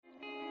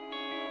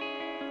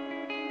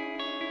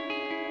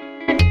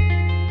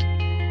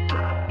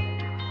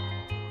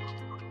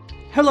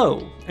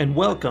Hello, and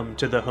welcome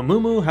to the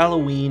Hamumu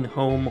Halloween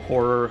Home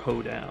Horror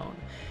Hoedown.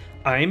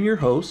 I am your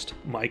host,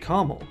 Mike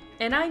Hommel.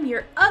 And I'm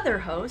your other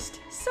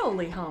host,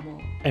 Soli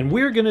Hommel. And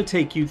we're going to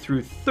take you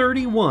through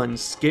 31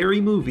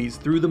 scary movies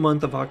through the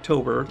month of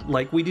October,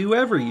 like we do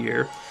every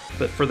year.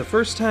 But for the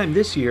first time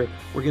this year,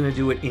 we're going to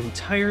do it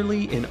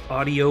entirely in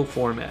audio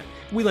format.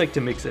 We like to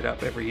mix it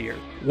up every year.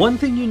 One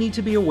thing you need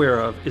to be aware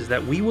of is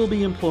that we will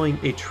be employing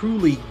a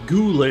truly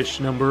ghoulish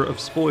number of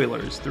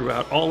spoilers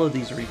throughout all of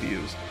these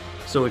reviews.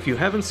 So if you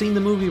haven't seen the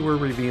movie we're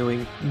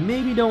reviewing,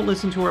 maybe don't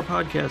listen to our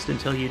podcast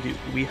until you do.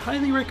 We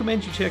highly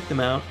recommend you check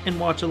them out and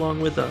watch along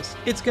with us.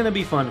 It's going to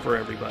be fun for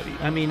everybody.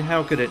 I mean,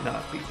 how could it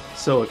not be?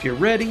 So if you're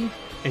ready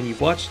and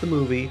you've watched the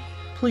movie,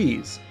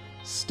 please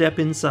step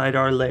inside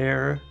our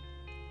lair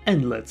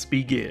and let's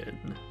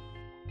begin.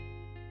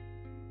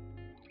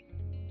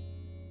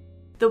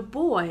 The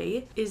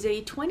Boy is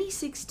a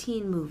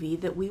 2016 movie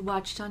that we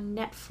watched on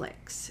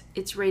Netflix.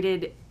 It's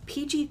rated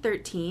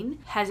PG-13,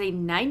 has a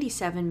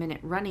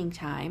 97-minute running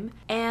time,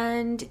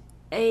 and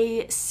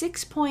a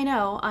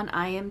 6.0 on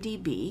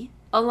IMDb,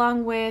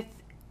 along with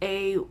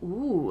a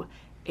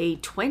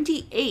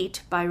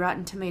 28 by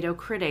Rotten Tomato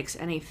critics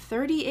and a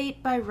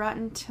 38 by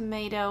Rotten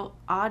Tomato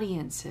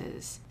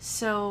audiences.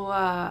 So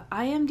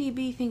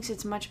IMDb thinks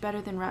it's much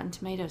better than Rotten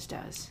Tomatoes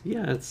does.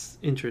 Yeah, it's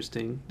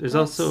interesting. There's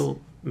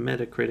also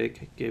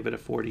Metacritic gave it a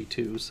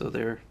 42, so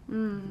they're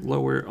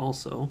lower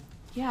also.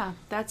 Yeah,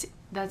 that's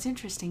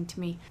interesting to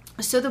me.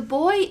 So The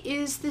Boy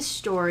is the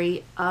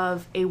story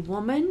of a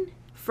woman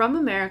from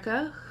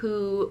America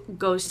who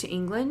goes to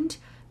England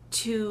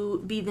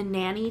to be the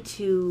nanny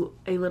to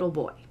a little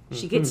boy.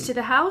 She gets to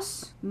the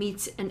house,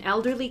 meets an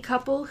elderly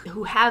couple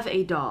who have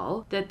a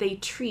doll that they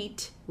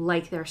treat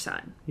like their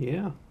son.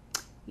 Yeah.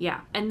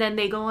 Yeah, and then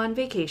they go on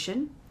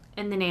vacation,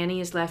 and the nanny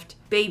is left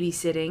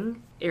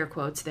babysitting, air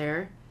quotes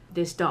there,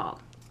 this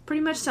doll.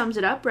 Pretty much sums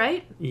it up,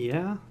 right?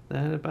 Yeah,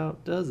 that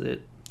about does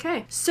it.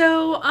 Okay,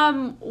 so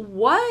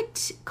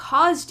what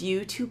caused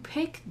you to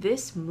pick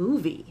this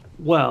movie?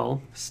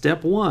 Well,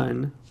 step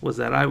one was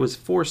that I was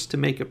forced to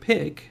make a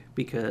pick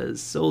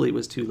because Soli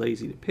was too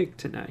lazy to pick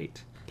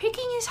tonight.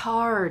 Picking is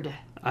hard.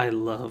 I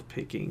love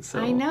picking,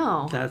 so I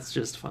know. That's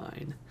just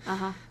fine.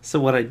 Uh-huh. So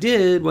what I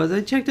did was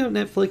I checked out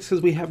Netflix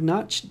because we have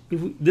not...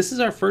 this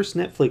is our first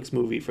Netflix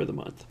movie for the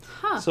month.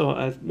 Huh. So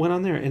I went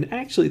on there, and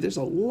actually there's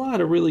a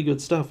lot of really good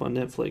stuff on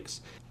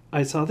Netflix.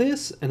 I saw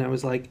this, and I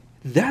was like,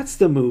 that's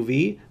the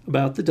movie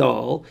about the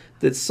doll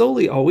that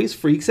Soli always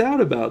freaks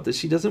out about, that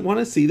she doesn't want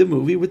to see the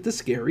movie with the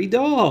scary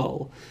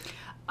doll.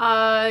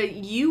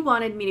 You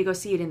wanted me to go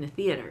see it in the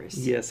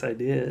theaters. Yes, I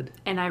did.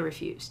 And I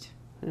refused.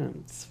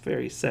 It's a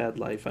very sad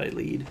life I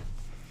lead.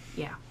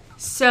 Yeah.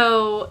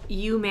 So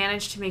you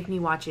managed to make me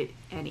watch it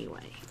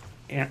anyway.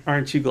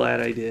 Aren't you glad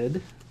I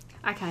did?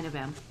 I kind of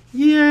am.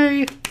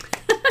 Yay!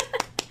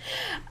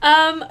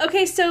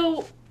 Okay,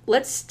 so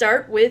let's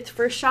start with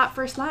first shot,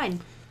 first line.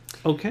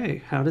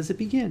 Okay, how does it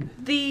begin?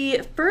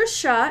 The first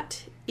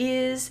shot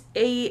is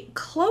a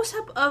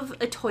close-up of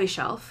a toy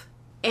shelf,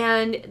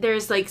 and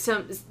there's like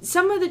some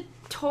of the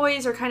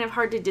toys are kind of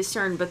hard to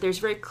discern, but there's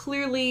very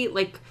clearly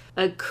like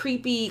a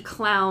creepy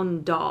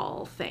clown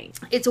doll thing.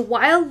 It's a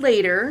while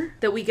later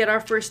that we get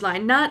our first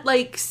line, not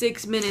like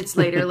 6 minutes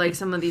later like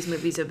some of these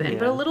movies have been,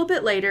 but a little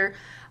bit later.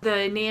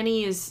 The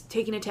nanny is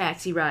taking a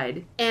taxi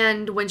ride,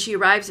 and when she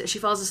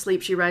falls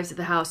asleep, she arrives at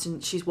the house,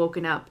 and she's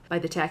woken up by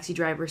the taxi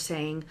driver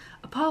saying,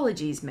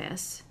 "Apologies,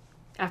 miss,"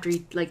 after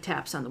he like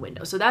taps on the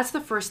window. So that's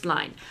the first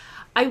line.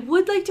 I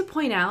would like to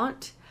point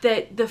out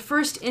that the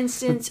first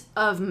instance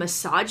of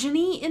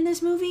misogyny in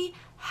this movie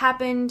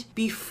happened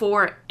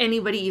before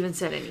anybody even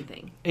said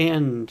anything.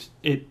 And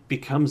it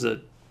becomes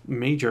a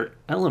major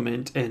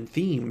element and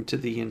theme to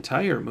the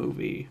entire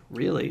movie,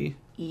 really.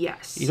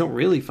 Yes. You don't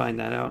really find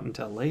that out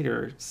until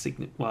later.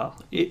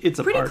 It's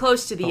a pretty part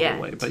close to the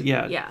end. Way, but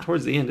yeah,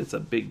 towards the end, it's a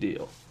big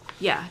deal.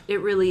 Yeah, it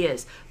really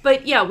is.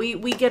 But yeah,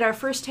 we get our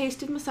first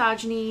taste of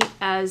misogyny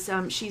as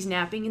she's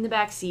napping in the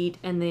back seat,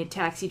 and the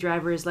taxi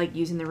driver is like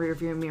using the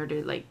rearview mirror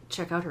to like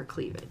check out her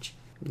cleavage.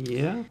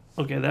 Yeah.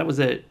 Okay, that was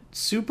a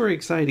super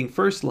exciting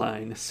first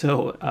line.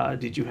 So,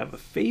 did you have a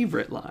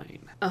favorite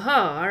line?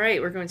 All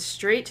right, we're going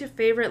straight to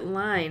favorite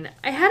line.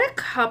 I had a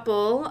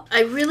couple.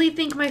 I really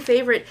think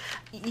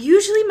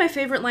usually my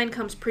favorite line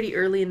comes pretty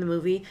early in the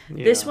movie.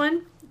 Yeah. This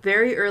one,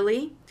 very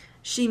early.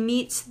 She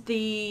meets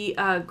the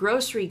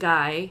grocery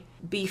guy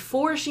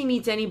before she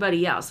meets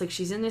anybody else. Like,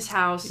 she's in this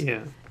house.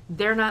 Yeah.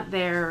 They're not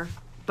there,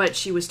 but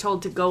she was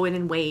told to go in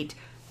and wait.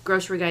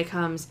 Grocery guy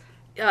comes.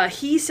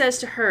 He says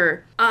to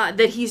her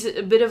that he's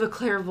a bit of a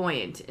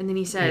clairvoyant. And then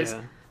he says,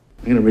 I'm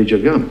going to read your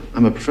gum.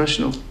 I'm a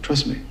professional.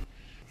 Trust me.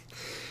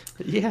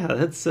 Yeah,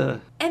 that's...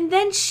 And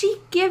then she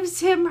gives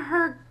him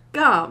her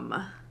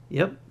gum.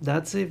 Yep,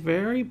 that's a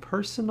very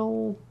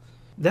personal...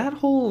 That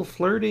whole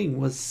flirting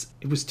was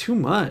too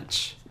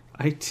much.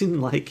 I didn't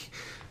like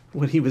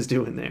what he was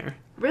doing there.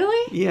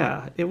 Really?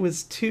 Yeah, it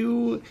was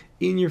too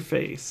in your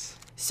face.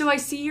 So I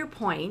see your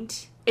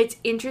point. It's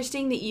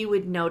interesting that you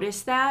would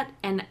notice that,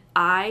 and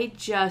I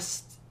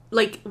just,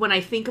 like, when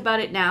I think about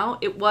it now,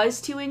 it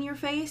was too in your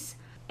face,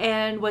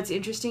 And what's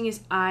interesting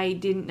is I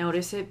didn't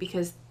notice it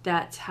because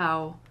that's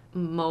how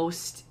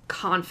most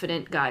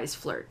confident guys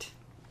flirt.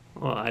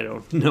 Well, I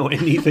don't know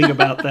anything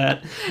about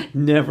that.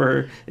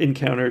 Never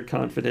encountered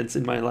confidence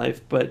in my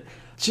life, but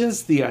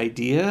just the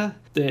idea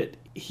that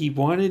he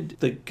wanted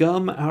the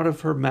gum out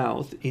of her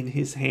mouth in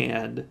his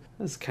hand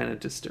is kind of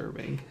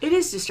disturbing. It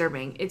is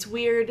disturbing. It's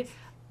weird.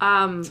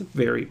 It's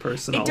very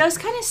personal. It does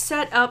kind of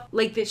set up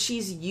like that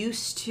she's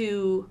used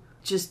to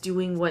just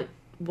doing what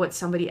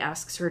somebody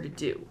asks her to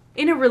do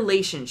in a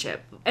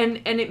relationship.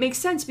 And it makes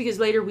sense because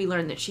later we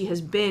learn that she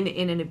has been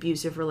in an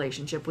abusive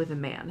relationship with a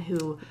man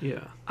who,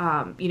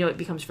 it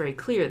becomes very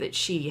clear that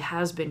she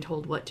has been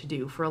told what to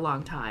do for a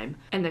long time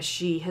and that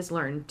she has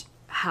learned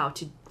how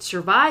to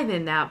survive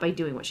in that by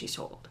doing what she's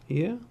told.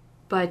 Yeah.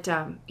 But,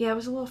 it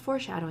was a little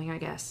foreshadowing, I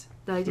guess,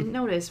 that I didn't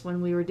notice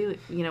when we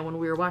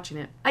were watching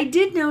it. I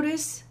did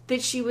notice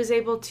that she was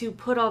able to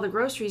put all the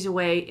groceries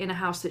away in a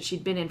house that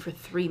she'd been in for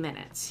 3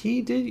 minutes.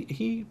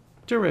 He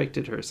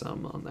directed her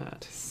some on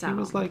that. He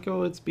was like,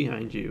 oh, it's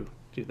behind you.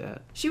 Do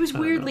that. She was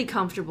weirdly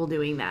comfortable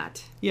doing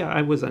that. Yeah,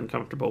 I was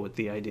uncomfortable with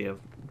the idea of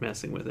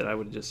messing with it. I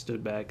would have just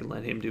stood back and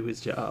let him do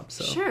his job.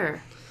 So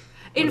sure.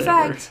 In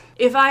whatever. fact,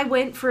 if I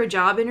went for a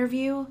job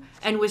interview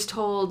and was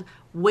told,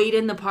 wait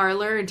in the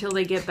parlor until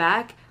they get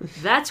back,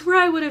 that's where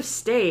I would have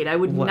stayed. I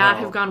would not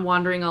have gone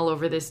wandering all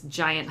over this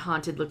giant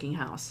haunted-looking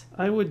house.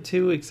 I would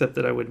too, except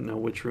that I wouldn't know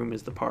which room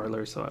is the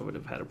parlor, so I would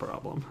have had a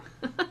problem.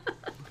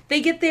 They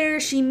get there,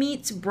 she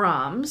meets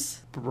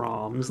Brahms.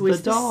 Brahms, who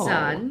is the doll. The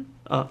son.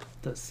 Oh,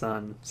 the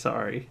son.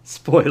 Sorry.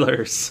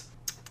 Spoilers.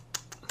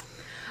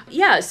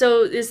 Yeah,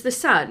 so it's the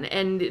son,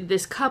 and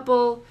this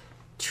couple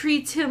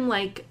treats him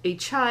like a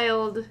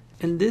child.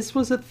 And this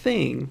was a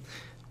thing.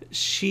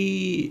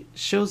 She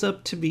shows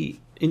up to be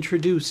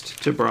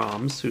introduced to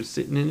Brahms, who's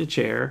sitting in a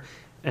chair,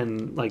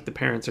 and like the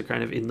parents are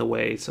kind of in the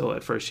way, so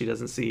at first she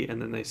doesn't see, and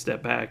then they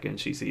step back and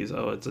she sees,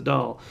 oh, it's a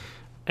doll.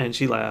 And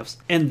she laughs.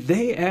 And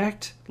they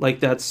act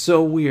like that's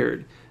so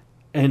weird.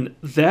 And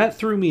that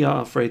threw me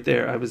off right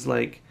there. I was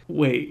like,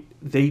 wait,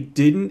 they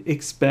didn't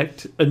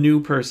expect a new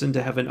person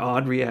to have an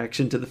odd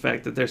reaction to the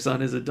fact that their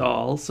son is a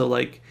doll. So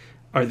like,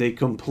 are they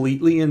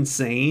completely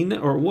insane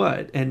or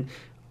what? And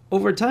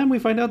over time we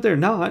find out they're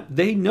not.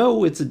 They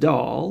know it's a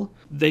doll.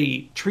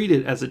 They treat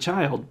it as a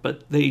child,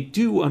 but they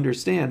do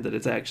understand that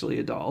it's actually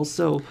a doll.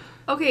 So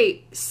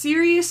okay,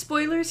 serious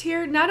spoilers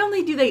here. Not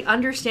only do they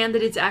understand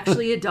that it's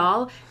actually a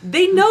doll,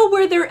 they know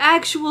where their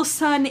actual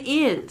son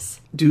is.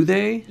 do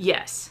they?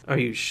 Yes. Are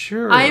you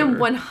sure? I am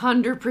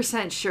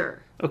 100%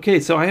 sure. Okay,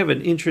 so I have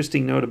an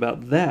interesting note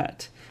about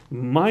that.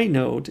 My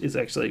note is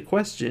actually a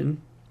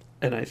question,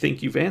 and I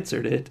think you've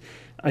answered it.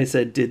 I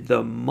said, did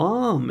the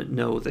mom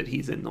know that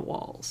he's in the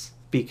walls?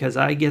 Because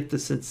I get the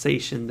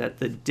sensation that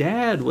the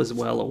dad was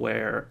well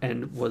aware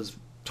and was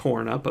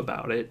torn up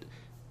about it,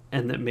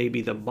 and that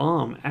maybe the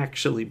mom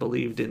actually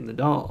believed in the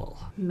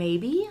doll.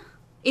 Maybe?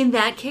 In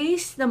that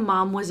case, the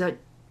mom was a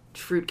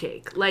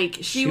fruitcake. Like,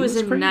 she was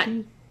a crazy.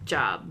 nut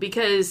job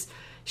because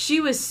she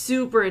was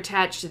super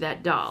attached to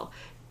that doll.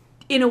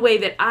 In a way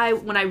that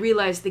when I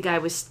realized the guy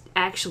was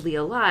actually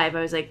alive,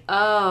 I was like,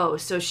 oh,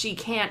 so she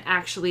can't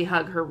actually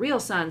hug her real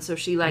son, so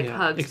she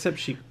hugs. Except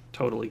she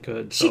totally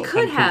could. She so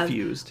could I'm have.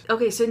 Confused.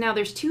 Okay, so now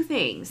there's two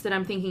things that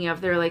I'm thinking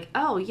of. They're like,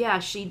 oh yeah,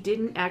 she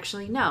didn't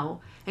actually know,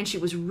 and she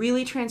was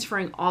really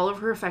transferring all of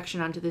her affection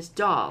onto this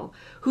doll,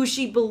 who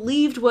she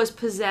believed was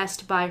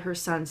possessed by her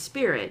son's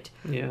spirit.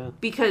 Yeah.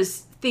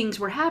 Because things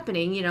were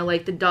happening,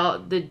 like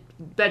the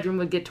bedroom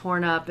would get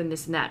torn up and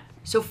this and that.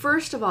 So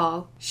first of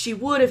all, she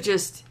would have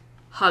just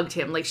hugged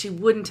him. Like, she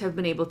wouldn't have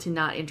been able to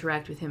not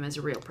interact with him as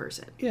a real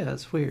person. Yeah,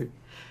 it's weird.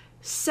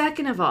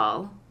 Second of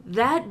all,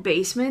 that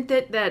basement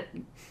that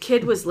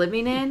kid was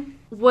living in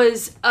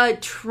was a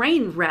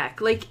train wreck.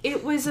 Like,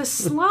 it was a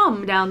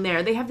slum down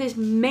there. They have this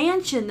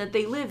mansion that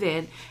they live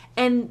in,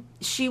 and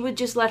she would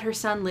just let her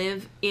son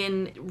live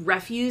in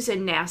refuse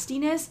and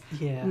nastiness?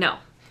 Yeah. No.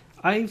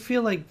 I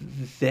feel like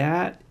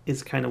that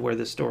is kind of where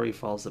the story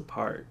falls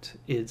apart.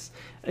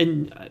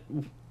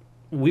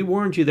 We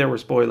warned you there were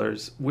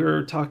spoilers.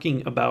 We're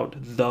talking about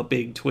the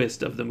big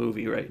twist of the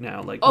movie right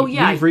now. Like, oh,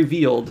 yeah. We've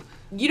revealed.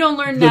 You don't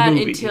learn the that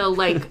movie. until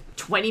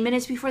 20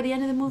 minutes before the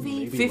end of the movie?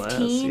 Maybe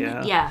 15?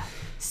 less, Yeah.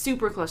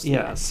 Super close to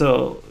Yeah, that.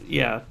 so,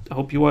 I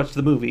hope you watched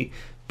the movie.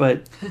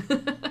 But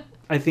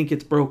I think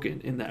it's broken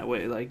in that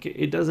way. Like,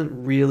 it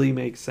doesn't really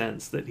make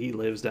sense that he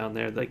lives down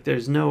there. Like,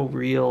 there's no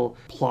real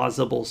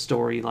plausible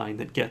storyline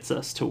that gets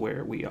us to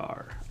where we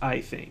are,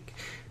 I think.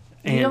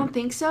 And you don't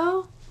think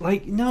so?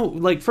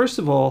 No. First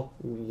of all,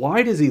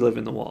 why does he live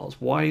in the walls?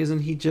 Why isn't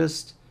he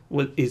just...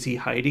 is he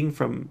hiding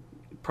from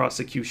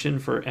prosecution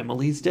for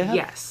Emily's death?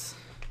 Yes.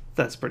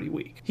 That's pretty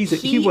weak.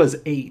 He was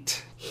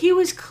 8. He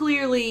was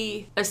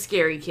clearly a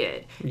scary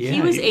kid. Yeah,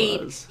 he was he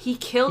 8. was. He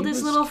killed He his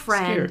was little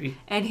friend. scary.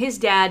 And his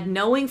dad,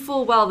 knowing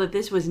full well that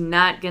this was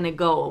not going to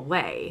go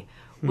away,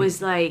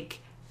 was like,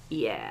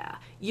 yeah,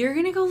 you're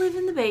going to go live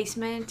in the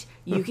basement.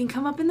 You can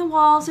come up in the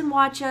walls and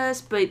watch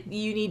us, but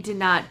you need to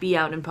not be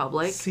out in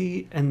public.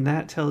 See, and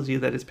that tells you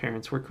that his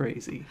parents were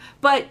crazy.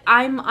 But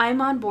I'm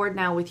on board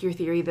now with your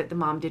theory that the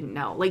mom didn't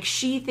know. Like,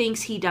 she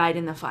thinks he died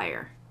in the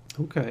fire.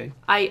 Okay.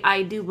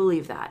 I do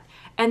believe that.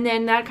 And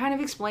then that kind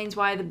of explains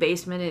why the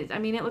basement is... I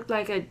mean, it looked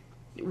like a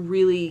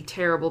really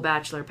terrible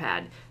bachelor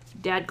pad.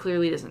 Dad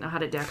clearly doesn't know how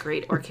to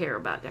decorate or care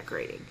about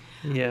decorating.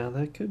 Yeah,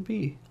 that could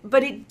be.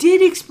 But it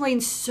did explain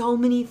so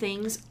many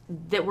things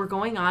that were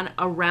going on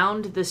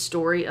around the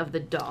story of the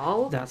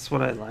doll. That's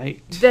what I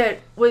liked. That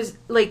was,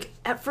 like,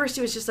 at first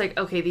it was just like,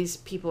 okay, these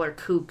people are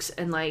kooks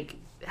and, like,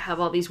 have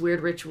all these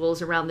weird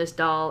rituals around this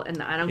doll,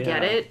 and I don't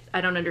get it.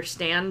 I don't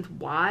understand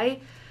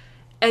why.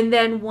 And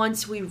then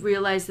once we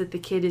realize that the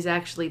kid is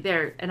actually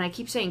there, and I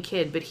keep saying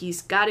kid, but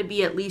he's got to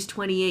be at least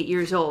 28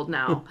 years old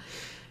now.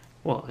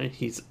 Well,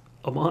 he's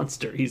a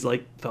monster. He's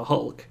like the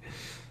Hulk.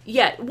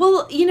 Yeah,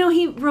 well, you know,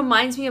 he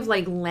reminds me of,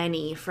 like,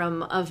 Lenny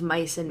from Of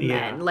Mice and Men.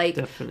 Yeah, like,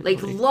 definitely.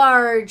 like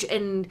large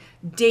and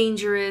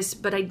dangerous,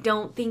 but I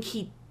don't think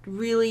he's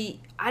really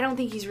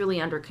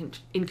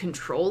in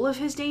control of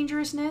his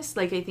dangerousness.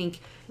 Like, I think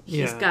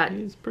he's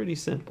pretty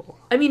simple.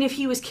 I mean, if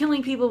he was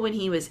killing people when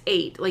he was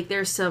 8, like,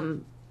 there's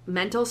some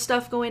mental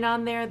stuff going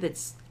on there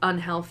that's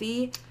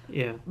unhealthy.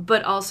 Yeah.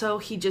 But also,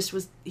 he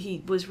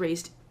was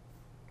raised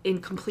in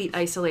complete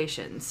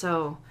isolation.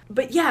 So,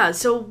 but yeah,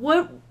 so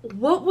what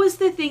was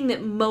the thing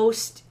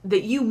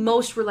that you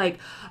most were like,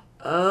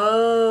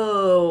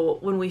 oh,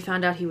 when we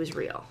found out he was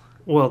real?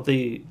 Well,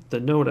 the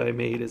note I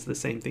made is the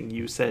same thing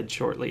you said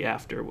shortly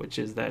after, which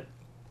is that,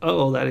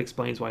 oh, that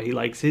explains why he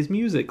likes his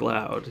music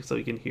loud, so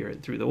he can hear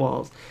it through the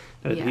walls.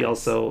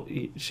 Yes.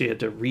 She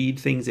had to read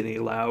things in a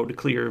loud,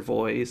 clear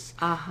voice.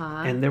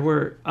 Uh-huh. And there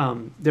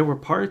were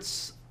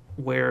parts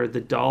where the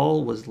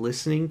doll was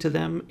listening to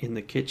them in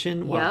the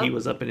kitchen while he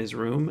was up in his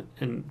room,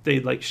 and they,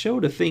 like,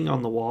 showed a thing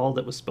on the wall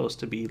that was supposed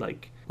to be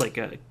like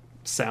a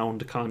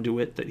sound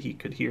conduit that he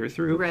could hear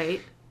through.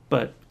 Right.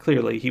 But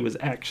clearly he was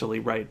actually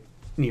right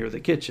near the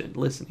kitchen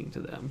listening to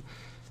them,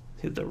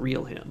 the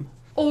real him.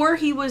 Or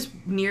he was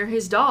near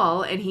his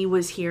doll and he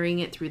was hearing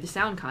it through the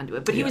sound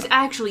conduit, but he was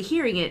actually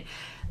hearing it.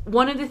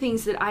 One of the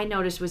things that I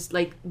noticed was,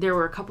 like, there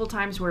were a couple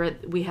times where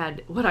we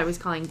had what I was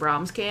calling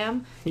Brahms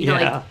cam. You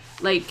know,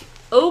 like,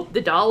 oh,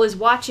 the doll is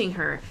watching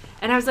her.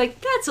 And I was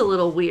like, that's a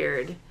little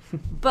weird.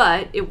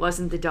 But it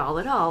wasn't the doll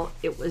at all.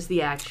 It was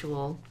the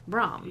actual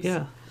Brahms.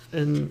 Yeah.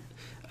 And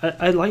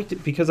I liked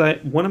it because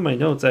one of my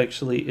notes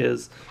actually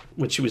is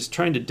when she was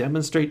trying to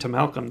demonstrate to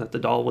Malcolm that the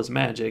doll was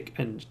magic,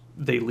 and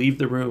they leave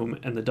the room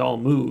and the doll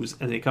moves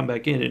and they come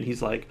back in and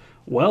he's like,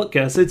 well,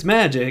 guess it's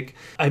magic.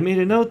 I made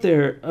a note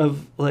there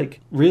of,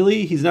 like,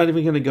 really? He's not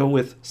even going to go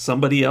with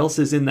somebody else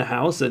is in the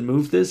house and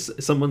move this?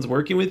 Someone's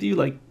working with you?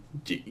 Like,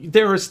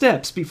 there are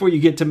steps before you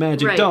get to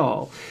Magic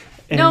Doll.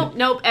 And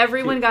nope.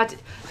 Everyone got to...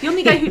 The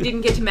only guy who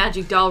didn't get to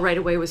Magic Doll right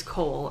away was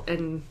Cole.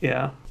 And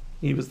yeah,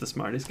 he was the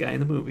smartest guy in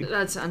the movie.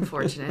 That's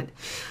unfortunate.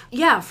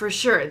 Yeah, for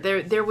sure.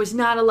 There was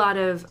not a lot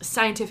of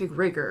scientific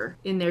rigor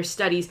in their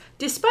studies,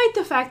 despite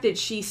the fact that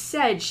she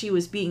said she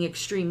was being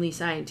extremely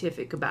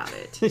scientific about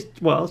it.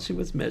 Well, she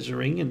was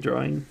measuring and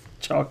drawing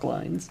chalk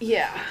lines.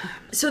 Yeah.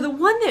 So the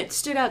one that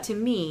stood out to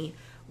me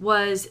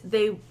was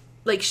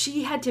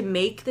she had to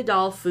make the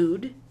doll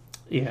food.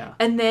 Yeah.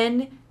 And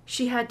then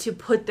she had to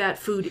put that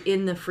food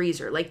in the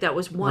freezer. Like, that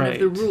was one of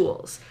the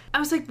rules. I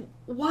was like,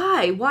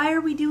 why? Why are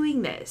we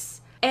doing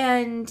this?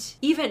 And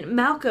even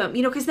Malcolm,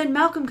 you know, because then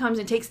Malcolm comes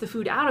and takes the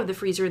food out of the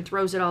freezer and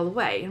throws it all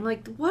away. And I'm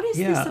like, what is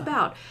this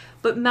about?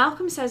 But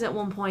Malcolm says at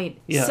one point,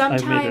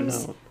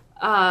 sometimes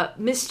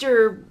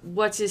Mr.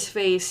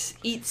 What's-His-Face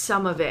eats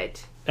some of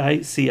it.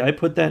 I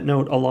put that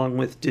note along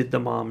with did the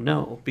mom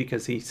know,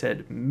 because he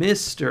said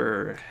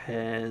Mr.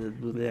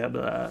 Blah,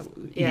 blah,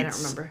 I don't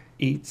remember.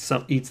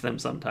 Eats them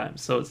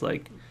sometimes. So it's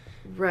like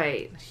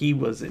he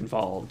was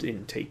involved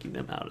in taking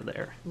them out of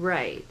there.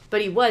 Right.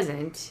 But he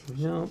wasn't.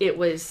 No.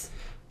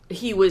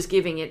 He was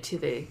giving it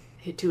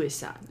to his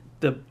son.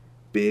 The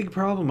big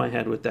problem I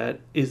had with that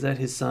is that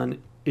his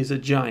son is a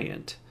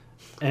giant.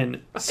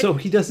 And so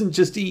he doesn't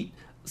just eat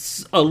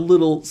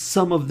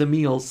some of the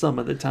meal some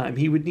of the time.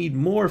 He would need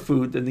more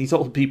food than these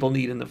old people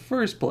need in the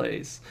first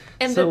place.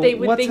 And so that they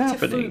would think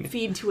to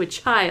feed to a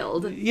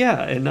child.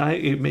 Yeah, and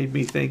it made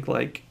me think,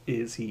 like,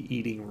 is he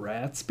eating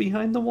rats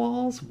behind the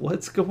walls?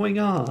 What's going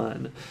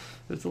on?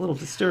 It's a little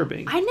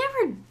disturbing. I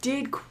never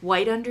did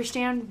quite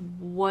understand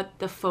what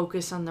the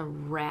focus on the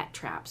rat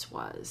traps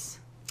was.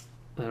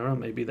 I don't know,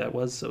 maybe that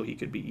was so he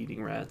could be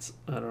eating rats.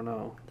 I don't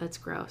know. That's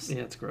gross.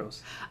 Yeah, it's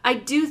gross. I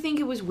do think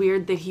it was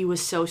weird that he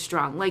was so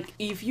strong. Like,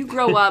 if you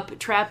grow up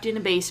trapped in a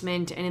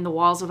basement and in the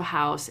walls of a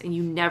house and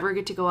you never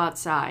get to go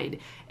outside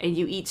and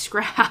you eat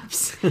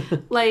scraps,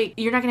 like,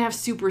 you're not going to have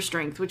super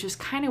strength, which is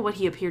kind of what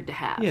he appeared to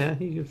have. Yeah,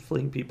 he could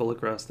fling people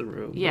across the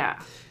room.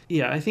 Yeah.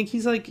 Yeah, I think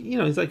he's like,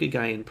 he's like a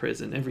guy in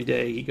prison. Every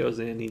day he goes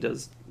in, he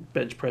does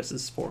bench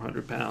presses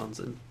 400 pounds,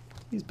 and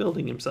he's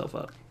building himself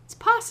up. It's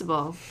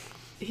possible.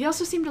 He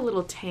also seemed a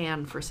little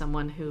tan for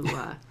someone who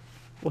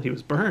Well, he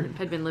was burned.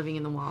 Had been living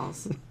in the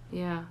walls.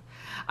 Yeah.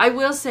 I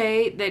will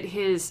say that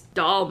his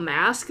doll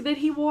mask that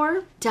he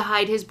wore to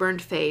hide his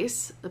burned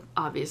face,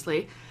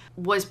 obviously,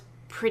 was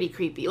pretty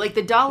creepy. Like,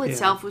 the doll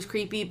itself was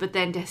creepy, but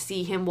then to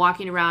see him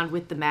walking around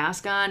with the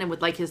mask on and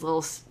with, like, his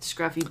little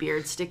scruffy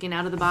beard sticking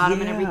out of the bottom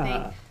and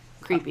everything,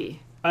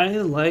 creepy. I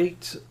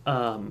liked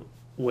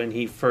when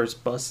he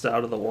first busts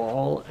out of the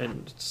wall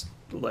and,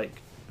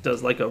 like,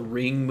 does, like, a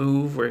ring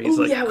move where he's,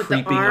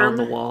 creeping on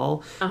the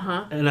wall.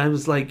 Uh-huh. And I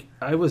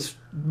was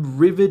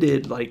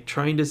riveted, like,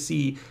 trying to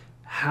see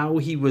how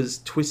he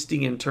was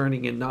twisting and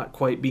turning and not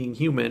quite being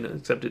human,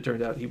 except it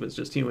turned out he was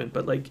just human.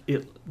 But, like,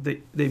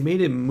 they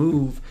made him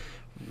move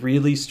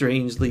really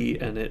strangely,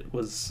 and it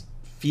was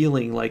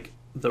feeling like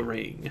the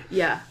ring.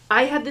 Yeah.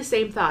 I had the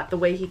same thought, the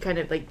way he kind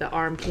of, like, the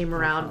arm came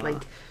around,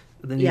 like...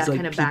 And then he's like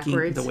kind of peeking,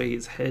 backwards. the way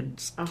his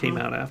head came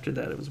out after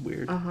that. It was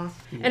weird. Yeah.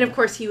 And of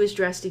course, he was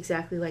dressed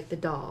exactly like the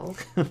doll.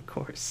 Of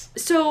course.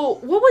 So,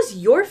 what was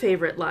your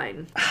favorite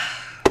line?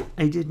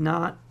 I did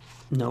not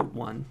note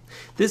one.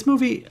 This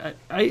movie,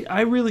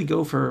 I really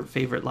go for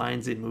favorite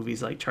lines in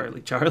movies like Charlie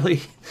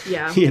Charlie.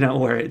 Yeah. You know,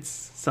 where it's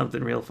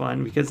something real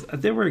fun, because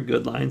there were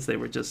good lines. They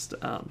were just,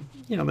 they're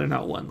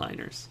not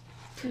one-liners.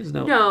 There's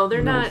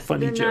they're not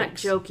funny they're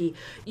jokes. not jokey.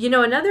 You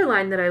know, another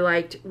line that I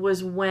liked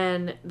was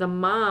when the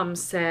mom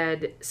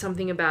said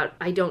something about,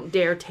 I don't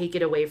dare take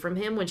it away from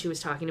him, when she was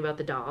talking about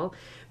the doll,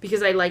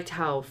 because I liked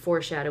how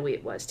foreshadowy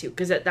it was too,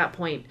 because at that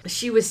point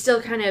she was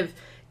still kind of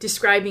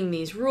describing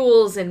these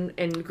rules, and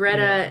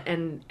Greta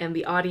and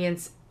the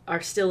audience are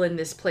still in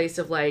this place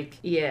of like,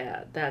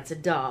 yeah, that's a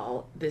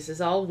doll. This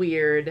is all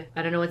weird.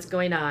 I don't know what's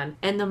going on.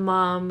 And the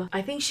mom,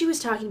 I think she was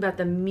talking about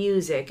the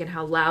music and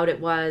how loud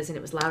it was, and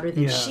it was louder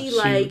than she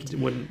liked.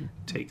 Wouldn't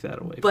take that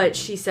away. But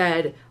she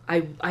said,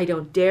 I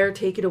don't dare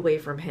take it away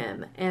from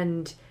him.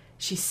 And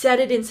she said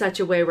it in such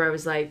a way where I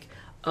was like,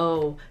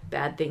 oh,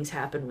 bad things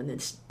happen when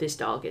this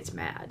doll gets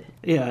mad.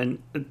 Yeah,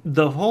 and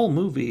the whole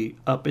movie,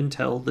 up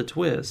until the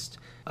twist,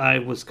 I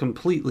was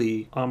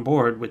completely on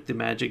board with the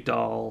magic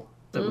doll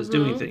that was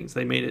doing things.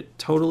 They made it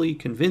totally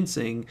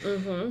convincing,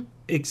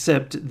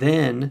 except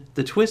then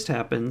the twist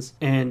happens,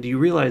 and you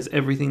realize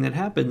everything that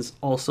happens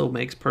also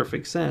makes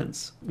perfect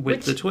sense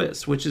with the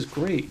twist, which is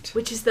great.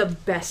 Which is the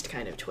best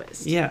kind of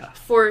twist. Yeah.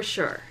 For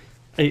sure.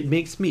 It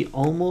makes me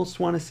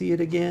almost want to see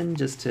it again,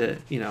 just to,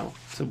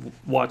 to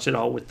watch it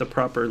all with the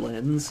proper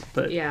lens,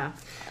 but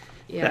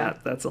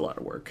that's a lot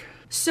of work.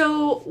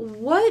 So,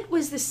 what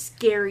was the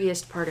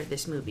scariest part of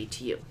this movie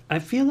to you? I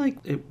feel like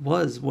it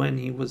was when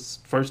he was,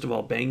 first of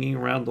all, banging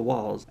around the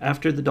walls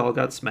after the doll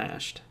got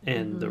smashed,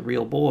 and the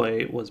real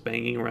boy was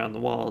banging around the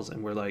walls,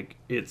 and we're like,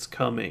 it's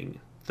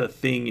coming. The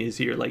thing is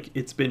here. Like,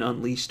 it's been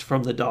unleashed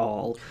from the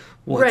doll.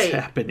 What's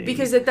happening?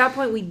 Because at that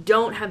point, we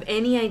don't have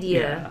any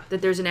idea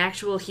that there's an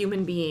actual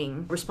human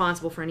being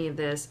responsible for any of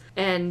this.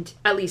 And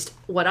at least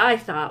what I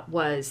thought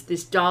was,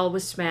 this doll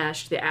was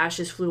smashed, the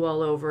ashes flew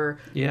all over.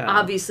 Yeah.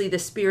 Obviously, the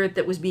spirit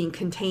that was being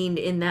contained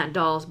in that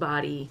doll's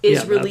body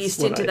is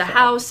released into the thought.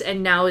 House,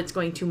 and now it's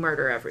going to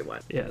murder everyone.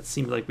 Yeah, it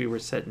seemed like we were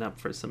setting up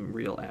for some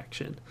real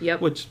action.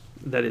 Yep. Which,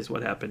 that is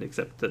what happened,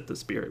 except that the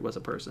spirit was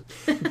a person.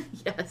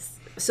 Yes.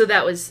 So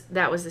that was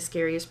the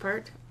scariest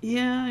part?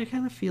 Yeah, I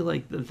kind of feel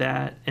like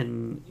that,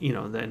 and,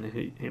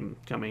 then him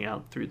coming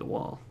out through the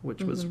wall,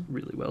 which was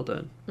really well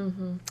done.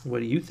 Mm-hmm. What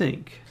do you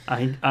think?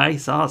 I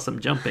saw some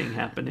jumping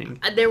happening.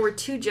 There were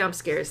two jump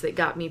scares that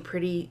got me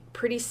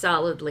pretty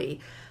solidly.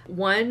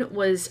 One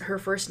was her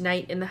first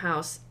night in the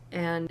house,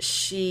 and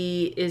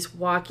she is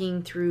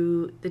walking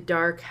through the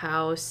dark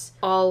house,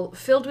 all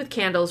filled with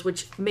candles,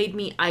 which made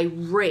me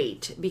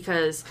irate,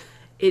 because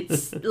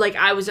it's like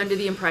I was under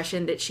the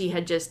impression that she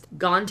had just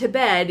gone to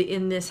bed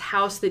in this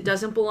house that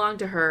doesn't belong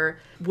to her,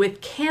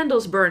 with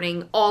candles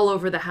burning all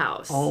over the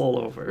house. All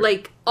over.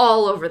 Like,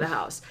 all over the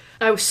house.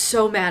 I was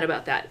so mad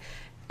about that.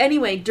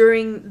 Anyway,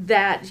 during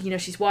that,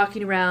 she's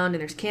walking around,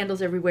 and there's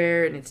candles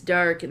everywhere, and it's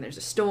dark, and there's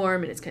a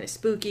storm, and it's kind of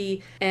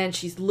spooky, and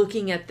she's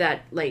looking at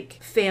that, like,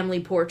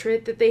 family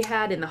portrait that they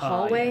had in the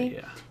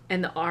hallway,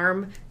 and the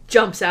arm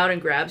jumps out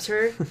and grabs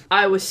her.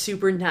 I was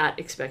super not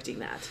expecting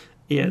that.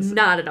 Yes.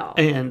 Not at all.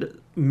 And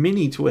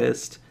mini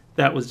twist,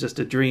 that was just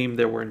a dream.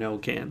 There were no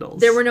candles.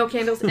 There were no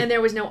candles, and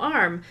there was no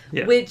arm,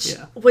 which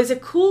was a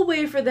cool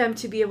way for them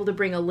to be able to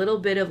bring a little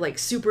bit of, like,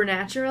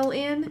 supernatural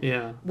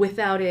in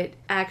without it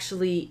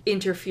actually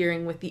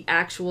interfering with the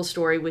actual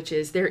story, which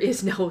is there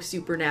is no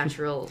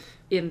supernatural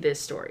in this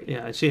story.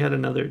 Yeah, she had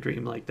another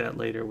dream like that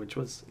later, which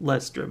was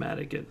less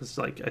dramatic. It was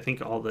like, I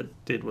think all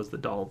that did was the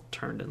doll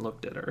turned and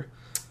looked at her.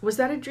 Was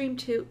that a dream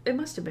too? It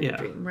must have been a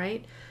dream,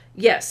 right?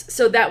 Yes,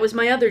 so that was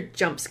my other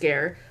jump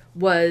scare,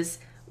 was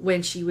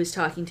when she was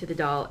talking to the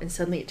doll, and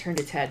suddenly it turned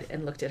its head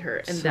and looked at her,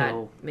 and that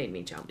made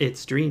me jump.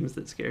 It's dreams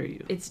that scare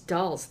you. It's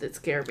dolls that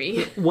scare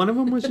me. One of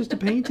them was just a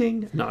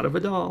painting, not of a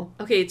doll.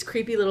 Okay, it's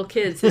creepy little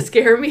kids that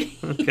scare me.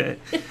 Okay.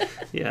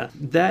 Yeah,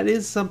 that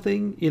is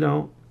something,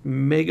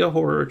 mega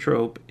horror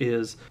trope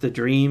is the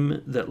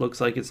dream that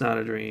looks like it's not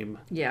a dream.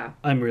 Yeah.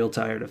 I'm real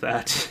tired of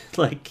that.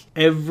 Like,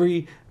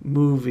 every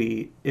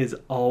movie is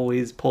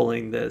always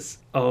pulling this.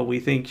 Oh, we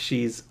think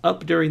she's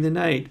up during the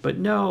night, but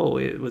no,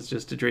 it was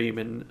just a dream,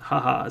 and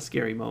haha, a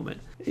scary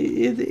moment.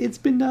 It's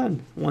been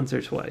done once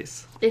or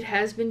twice. It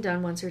has been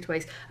done once or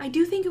twice. I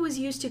do think it was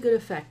used to good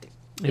effect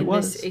in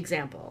this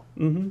example.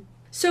 Mm-hmm.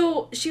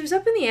 So she was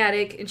up in the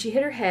attic and she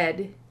hit her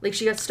head. Like,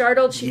 she got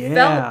startled. She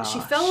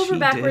fell over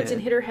backwards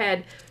and hit her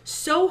head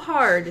so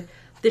hard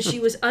that she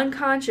was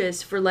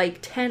unconscious for like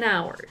 10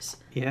 hours.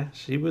 Yeah,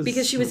 she was.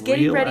 Because she was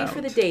getting ready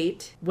for the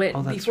date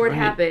before it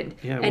happened.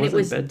 Yeah, and it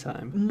was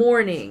bedtime.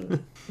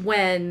 Morning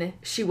when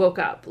she woke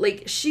up.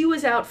 Like, she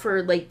was out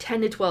for like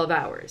 10 to 12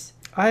 hours.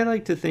 I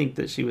like to think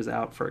that she was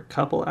out for a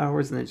couple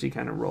hours and then she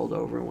kind of rolled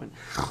over and went.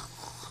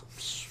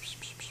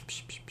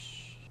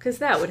 Because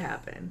that would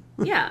happen.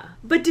 Yeah.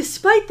 But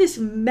despite this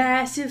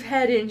massive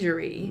head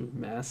injury...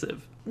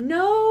 Massive.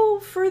 No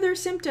further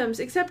symptoms,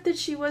 except that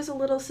she was a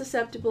little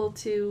susceptible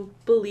to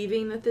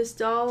believing that this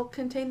doll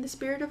contained the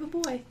spirit of a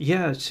boy.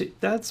 Yeah,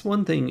 that's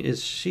one thing,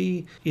 is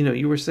she... You know,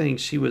 you were saying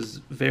she was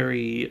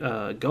very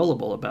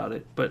gullible about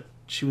it, but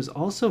she was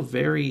also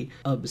very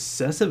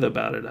obsessive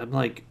about it. I'm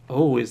like,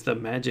 oh, is the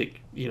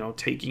magic,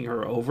 taking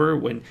her over?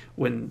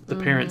 When the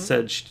parent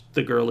said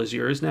the girl is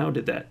yours now,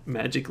 did that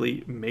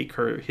magically make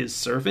her his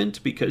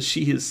servant? Because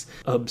she is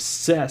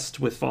obsessed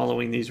with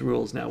following these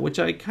rules now, which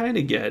I kind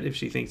of get if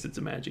she thinks it's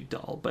a magic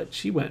doll, but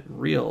she went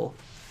real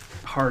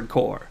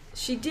hardcore.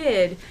 She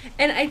did.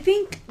 And I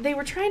think they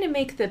were trying to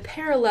make the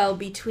parallel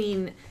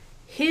between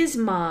his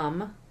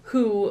mom,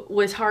 who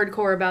was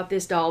hardcore about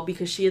this doll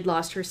because she had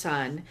lost her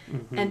son,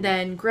 and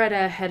then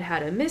Greta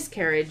had a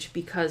miscarriage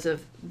because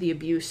of the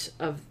abuse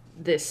of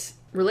this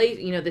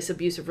this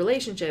abusive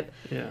relationship.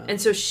 Yeah.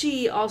 And so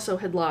she also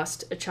had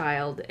lost a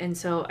child, and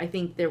so I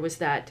think there was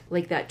that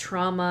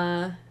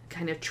trauma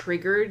kind of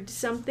triggered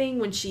something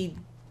when she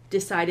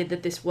decided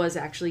that this was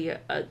actually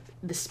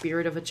the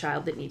spirit of a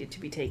child that needed to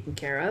be taken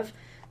care of.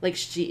 Like,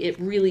 it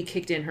really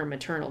kicked in her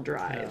maternal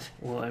drive.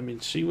 Yeah. Well, I mean,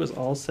 she was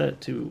all set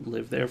to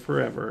live there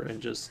forever and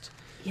just...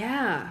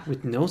 Yeah.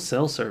 With no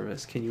cell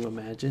service, can you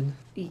imagine?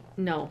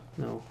 No.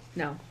 No.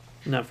 No.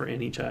 Not for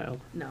any child.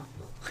 No.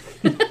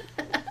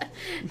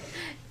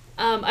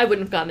 I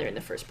wouldn't have gone there in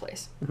the first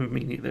place. Me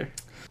neither.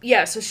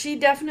 Yeah, so she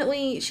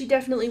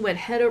definitely went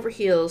head over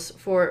heels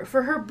for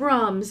her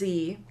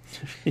Brahmsy.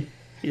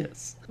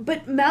 Yes.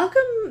 But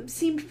Malcolm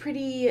seemed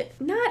pretty,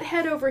 not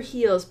head over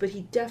heels, but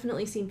he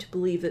definitely seemed to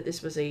believe that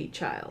this was a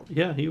child.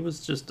 Yeah, he was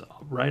just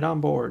right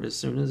on board as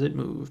soon as it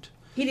moved.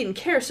 He didn't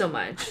care so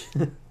much,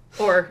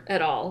 or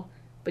at all,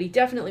 but he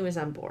definitely was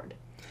on board.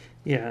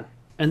 Yeah.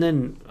 And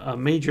then a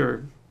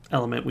major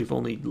element we've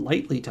only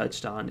lightly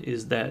touched on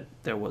is that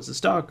there was a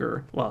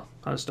stalker. Well,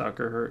 not a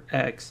stalker, her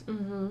ex,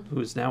 who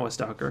is now a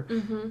stalker,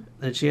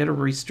 that she had a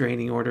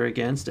restraining order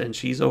against, and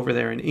she's over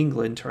there in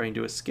England trying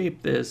to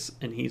escape this,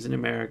 and he's in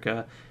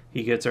America.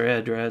 He gets her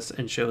address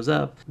and shows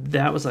up.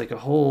 That was like a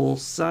whole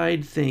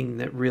side thing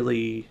that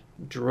really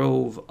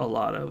drove a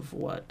lot of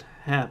what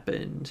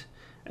happened.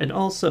 And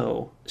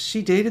also,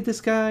 she dated this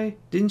guy.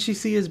 Didn't she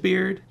see his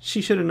beard?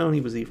 She should have known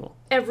he was evil.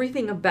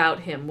 Everything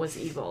about him was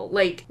evil.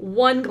 Like,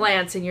 one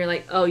glance and you're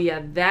like, oh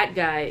yeah, that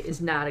guy is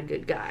not a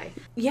good guy.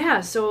 Yeah,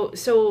 so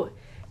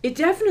it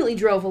definitely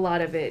drove a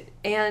lot of it.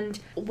 And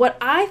what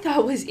I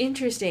thought was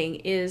interesting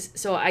is,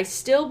 so I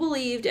still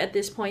believed at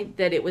this point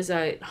that it was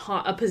a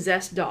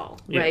possessed doll,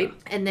 right? Yeah.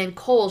 And then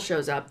Cole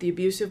shows up, the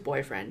abusive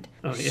boyfriend,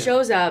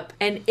 shows up,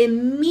 and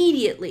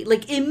immediately,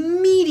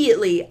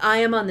 I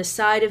am on the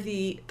side of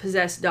the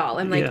possessed doll.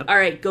 I'm like, all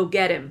right, go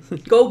get him.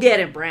 Go get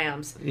him,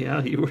 Brahms.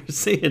 Yeah, you were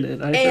seeing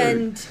it. I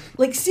heard.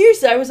 Like,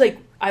 seriously,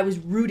 I was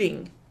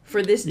rooting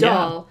for this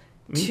doll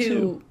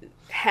to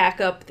hack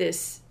up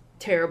this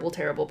terrible,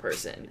 terrible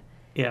person.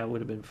 Yeah, it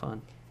would have been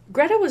fun.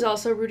 Greta was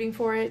also rooting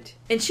for it,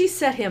 and she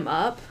set him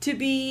up to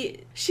be...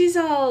 She's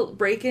all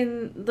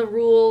breaking the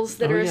rules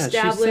that are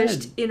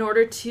established in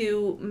order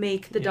to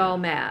make the doll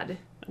mad.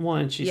 Well,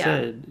 and she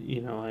said,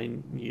 I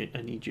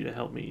need you to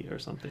help me, or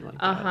something like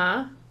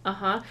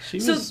that. She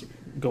was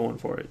going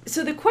for it.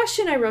 So the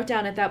question I wrote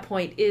down at that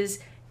point is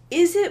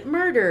it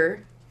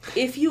murder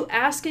if you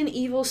ask an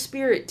evil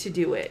spirit to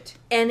do it,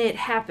 and it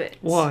happens?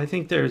 Well, I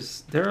think there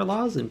are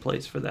laws in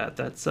place for that.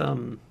 That's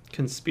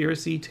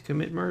conspiracy to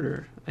commit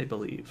murder, I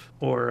believe.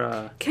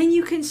 Or can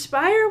you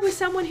conspire with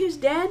someone who's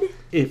dead?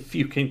 If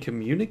you can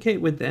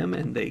communicate with them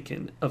and they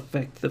can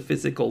affect the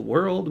physical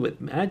world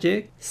with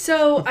magic.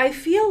 So I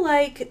feel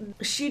like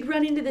she'd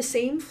run into the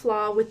same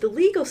flaw with the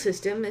legal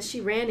system as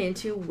she ran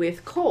into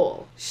with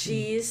Cole.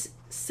 She's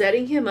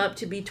setting him up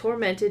to be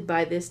tormented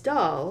by this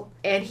doll,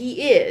 and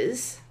he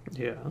is.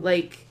 Yeah.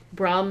 Like,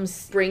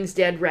 Brahms brings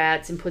dead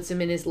rats and puts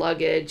them in his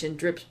luggage and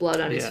drips blood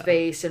on his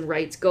face and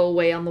writes "go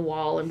away" on the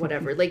wall and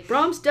whatever. Like,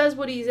 Brahms does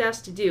what he's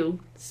asked to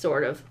do,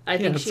 sort of. I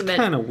think she meant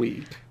kind of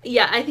weak.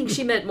 Yeah, I think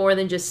she meant more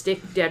than just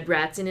stick dead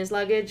rats in his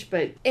luggage.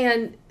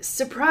 And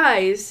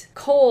surprise,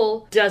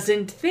 Cole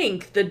doesn't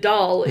think the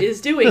doll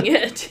is doing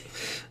it.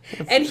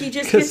 And he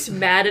just gets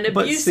mad and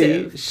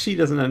abusive. But see, she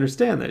doesn't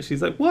understand that.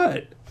 She's like,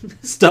 what?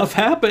 Stuff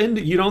happened?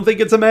 You don't think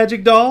it's a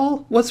magic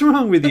doll? What's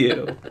wrong with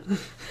you?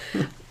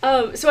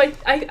 So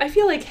I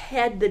feel like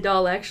had the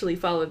doll actually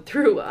followed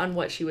through on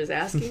what she was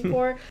asking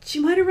for, she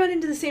might have run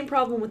into the same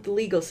problem with the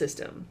legal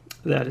system.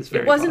 That is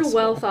very It wasn't possible.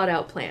 a well thought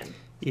out plan.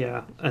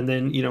 Yeah, and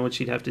then you know what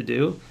she'd have to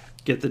do?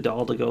 Get the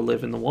doll to go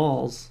live in the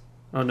walls.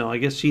 Oh no, I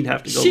guess she'd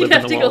have to go live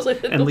in the walls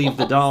and leave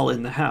the doll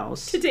in the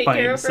house to take by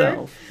care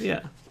himself. Of her?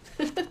 Yeah.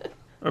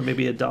 Or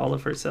maybe a doll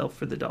of herself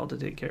for the doll to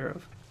take care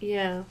of.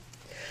 Yeah.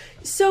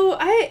 So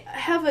I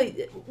have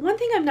one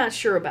thing I'm not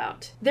sure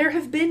about. There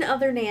have been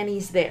other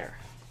nannies there.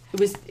 It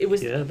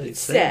was they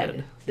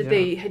said that yeah.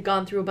 they had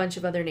gone through a bunch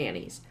of other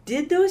nannies.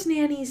 Did those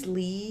nannies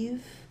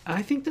leave?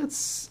 I think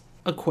that's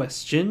a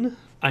question.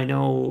 I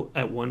know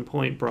at one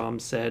point Brom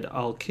said,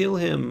 I'll kill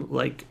him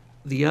like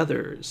the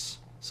others.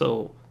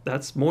 So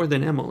that's more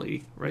than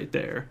Emily right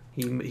there.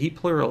 He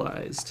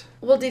pluralized.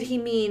 Well, did he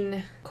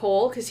mean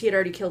Cole? Because he had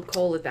already killed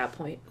Cole at that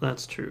point.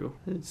 That's true.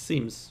 It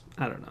seems,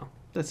 I don't know.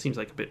 That seems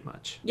like a bit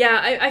much.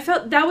 Yeah, I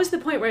felt that was the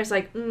point where I was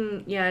like,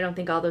 yeah, I don't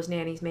think all those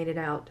nannies made it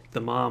out.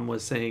 The mom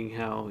was saying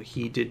how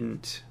he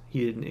didn't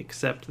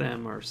accept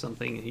them or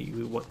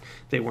something.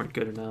 They weren't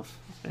good enough,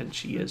 and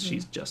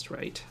she's just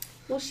right.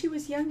 Well, she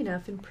was young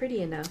enough and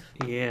pretty enough.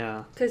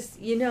 Yeah. Because,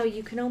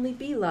 you can only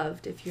be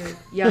loved if you're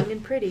young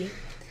and pretty.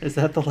 Is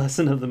that the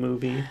lesson of the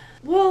movie?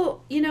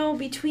 Well,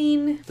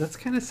 between... That's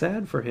kind of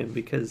sad for him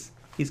because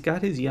he's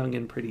got his young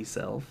and pretty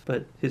self,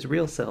 but his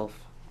real self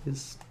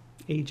is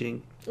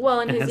aging. Well,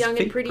 and his young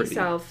and pretty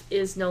self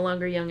is no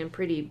longer young and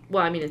pretty.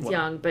 Well, I mean, it's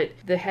young, but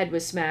the head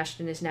was smashed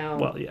and is now...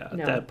 Well, yeah,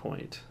 at that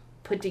point.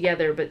 Put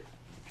together, but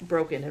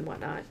broken and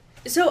whatnot.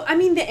 So, I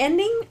mean, the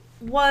ending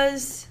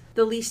was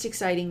the least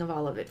exciting of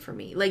all of it for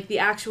me. Like, the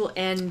actual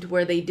end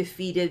where they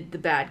defeated the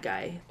bad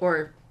guy,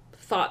 or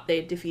thought they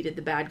had defeated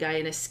the bad guy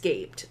and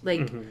escaped.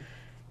 Like,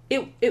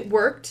 it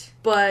worked,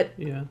 but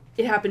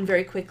it happened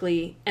very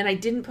quickly, and I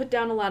didn't put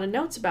down a lot of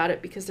notes about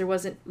it because there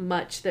wasn't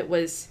much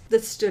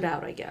that stood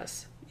out, I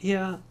guess.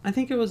 Yeah, I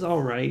think it was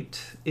all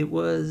right. It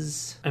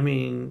was, I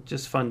mean,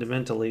 just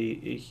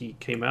fundamentally, he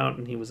came out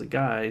and he was a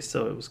guy,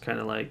 so it was kind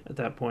of like, at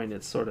that point,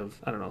 it's sort of,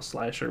 I don't know,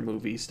 slasher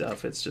movie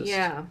stuff. It's just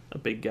a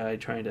big guy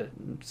trying to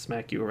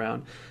smack you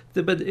around.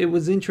 But it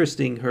was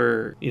interesting,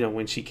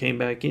 when she came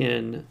back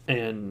in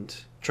and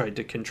tried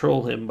to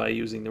control him by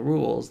using the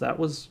rules, that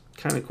was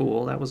kind of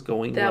cool. That was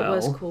going well. That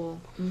was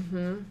cool.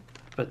 Mm-hmm.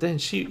 But then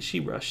she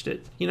rushed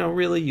it.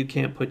 Really, you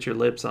can't put your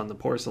lips on the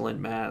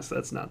porcelain mask.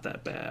 That's not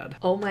that bad.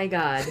 Oh my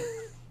god.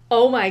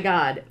 Oh my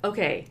god.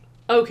 Okay.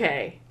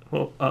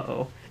 Well,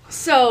 uh-oh.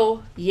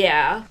 So,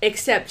 yeah,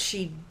 except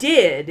she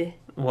did.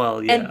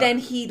 Well, yeah. And then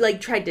he,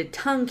 tried to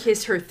tongue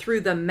kiss her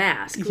through the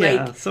mask.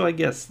 Yeah, so I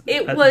guess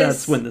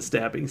that's when the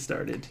stabbing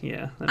started.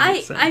 Yeah, that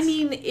makes sense. I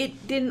mean,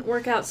 it didn't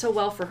work out so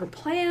well for her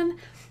plan,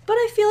 but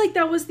I feel like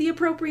that was the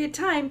appropriate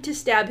time to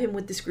stab him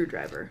with the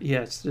screwdriver. Yeah,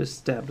 it's just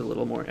stabbed a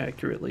little more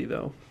accurately,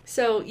 though.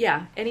 So,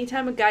 yeah,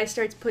 anytime a guy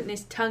starts putting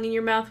his tongue in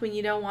your mouth when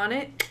you don't want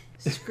it,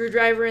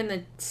 screwdriver in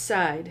the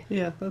side.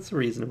 Yeah, that's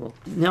reasonable.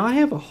 Now, I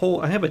have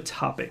a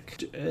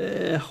topic.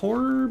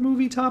 Horror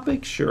movie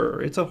topic?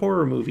 Sure, it's a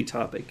horror movie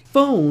topic.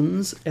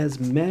 Phones as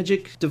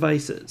magic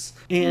devices.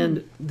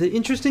 And the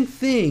interesting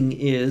thing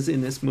is,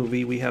 in this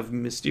movie, we have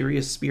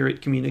mysterious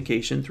spirit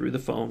communication through the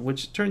phone,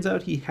 which turns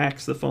out he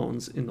hacks the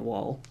phones in the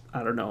wall.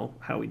 I don't know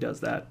how he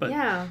does that,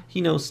 but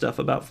he knows stuff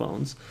about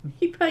phones.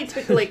 He probably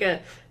took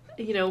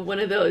one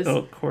of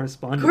those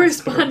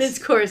correspondence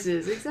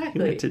courses.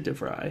 Exactly. He went to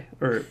DeVry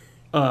or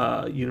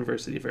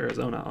University of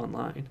Arizona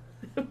Online.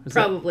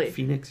 Probably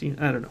Phoenix.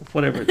 I don't know.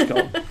 Whatever it's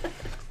called.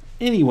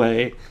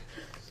 Anyway,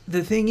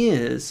 the thing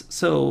is,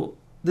 so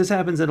this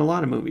happens in a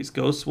lot of movies.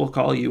 Ghosts will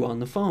call you on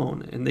the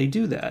phone, and they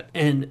do that,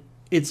 and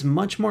it's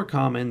much more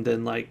common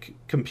than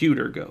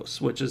computer ghosts,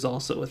 which is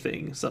also a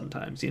thing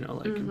sometimes,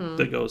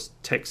 the ghost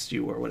texts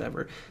you or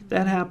whatever.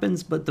 That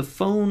happens, but the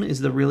phone is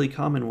the really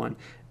common one.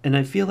 And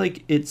I feel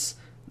like it's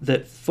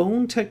that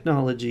phone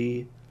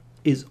technology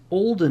is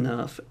old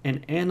enough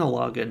and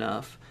analog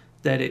enough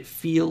that it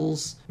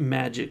feels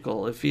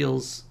magical. It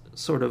feels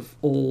sort of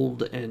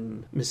old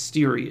and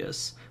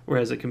mysterious.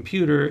 Whereas a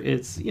computer,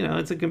 it's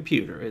a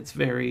computer. It's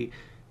very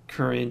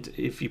current.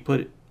 If you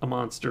put a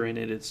monster in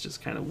it, it's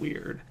just kind of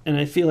weird. And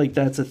I feel like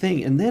that's a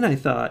thing. And then I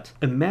thought,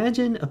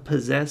 imagine a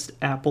possessed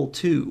Apple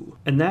II.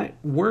 And that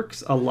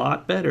works a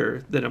lot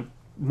better than a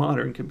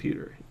modern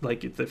computer.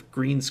 Like if the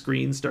green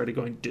screen started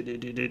going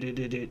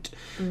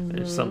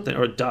or something,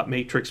 or a dot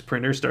matrix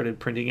printer started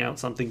printing out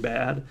something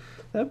bad,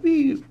 that'd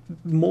be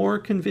more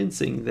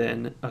convincing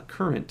than a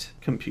current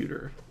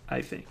computer,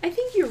 I think. I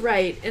think you're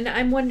right. And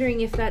I'm wondering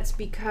if that's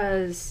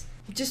because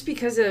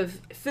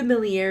of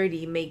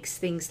familiarity makes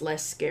things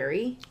less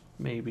scary.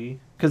 Maybe.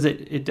 Because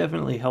it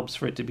definitely helps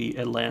for it to be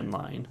a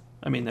landline.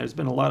 I mean, there's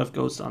been a lot of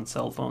ghosts on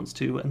cell phones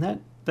too,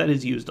 and that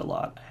is used a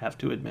lot, I have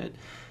to admit.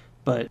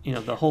 But,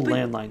 the whole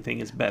landline thing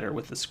is better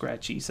with the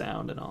scratchy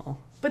sound and all.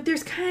 But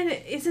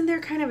isn't there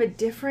kind of a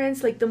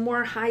difference? Like, the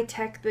more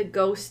high-tech the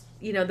ghost,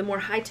 the more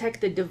high-tech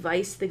the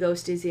device the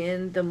ghost is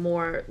in, the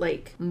more,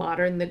 like,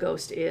 modern the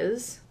ghost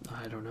is?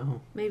 I don't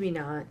know. Maybe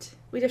not.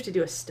 We'd have to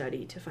do a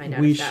study to find out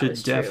We if that was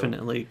should true.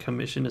 definitely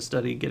commission a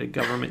study, get a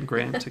government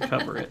grant to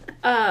cover it.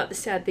 The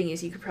sad thing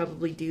is you could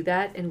probably do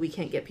that, and we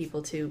can't get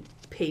people to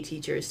pay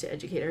teachers to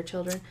educate our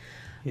children.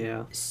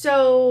 Yeah.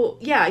 So,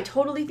 yeah, I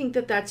totally think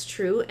that that's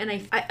true, and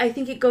I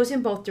think it goes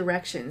in both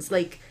directions.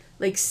 Like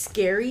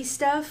scary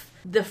stuff,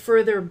 the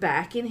further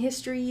back in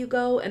history you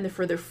go and the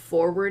further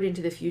forward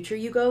into the future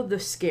you go, the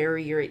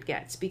scarier it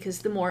gets, because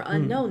the more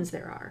unknowns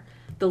there are.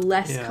 The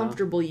less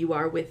comfortable you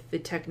are with the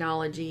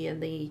technology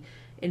and the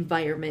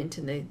environment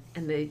and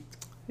the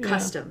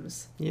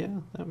customs. Yeah,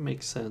 that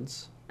makes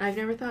sense. I've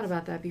never thought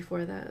about that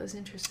before. That was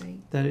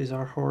interesting. That is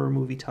our horror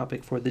movie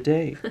topic for the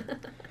day.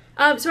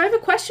 So I have a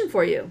question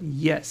for you.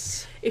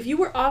 Yes. If you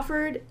were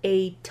offered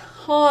a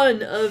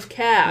ton of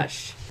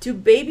cash to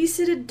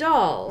babysit a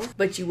doll,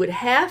 but you would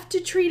have to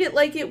treat it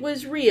like it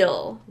was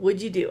real,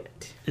 would you do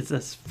it? Is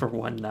this for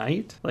one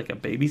night? Like a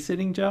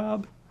babysitting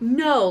job?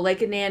 No,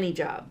 like a nanny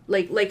job,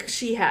 like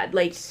she had,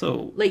 like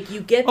you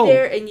get Oh.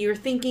 there and you're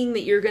thinking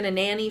that you're gonna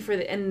nanny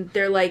and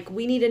they're like,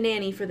 we need a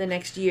nanny for the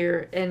next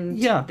year,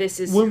 and this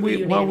is while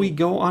nanny. we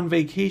go on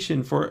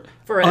vacation for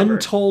Forever.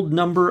 untold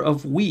number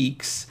of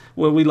weeks,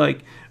 where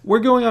we're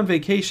going on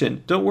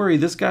vacation. Don't worry,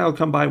 this guy will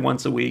come by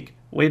once a week.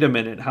 Wait a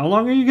minute, how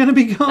long are you going to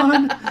be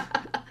gone?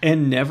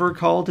 And never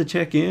call to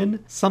check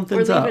in?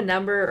 Something's or leave up. a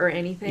number or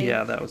anything.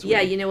 Yeah, that was Yeah,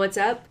 weird. you know what's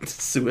up?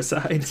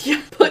 Suicide.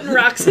 Yeah, putting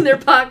rocks in their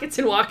pockets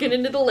and walking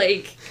into the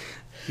lake.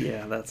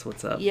 Yeah, that's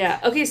what's up.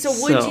 Yeah. Okay, so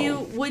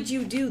would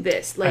you do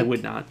this? Like, I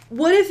would not.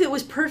 What if it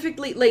was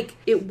perfectly, like,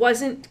 it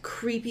wasn't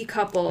creepy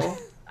couple?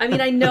 I mean,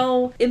 I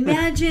know,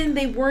 imagine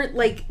they weren't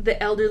like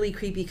the elderly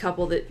creepy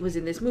couple that was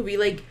in this movie.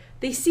 Like,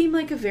 they seem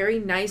like a very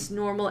nice,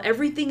 normal,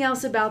 everything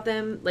else about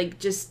them, like,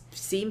 just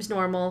seems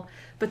normal.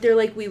 But they're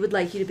like, we would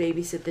like you to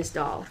babysit this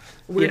doll.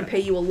 We're going to pay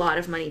you a lot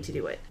of money to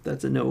do it.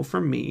 That's a no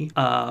from me,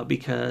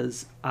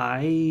 because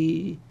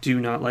I do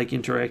not like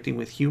interacting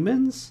with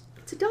humans.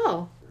 It's a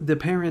doll. The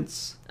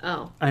parents,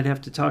 Oh. I'd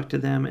have to talk to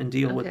them and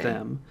deal with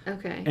them.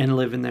 Okay. And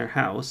live in their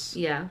house.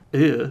 Yeah.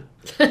 Ew.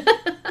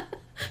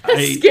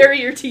 That's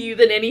scarier to you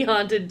than any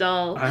haunted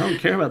doll. I don't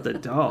care about the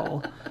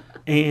doll.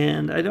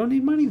 And I don't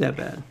need money that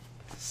bad.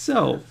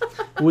 So,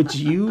 would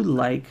you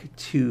like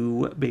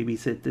to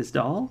babysit this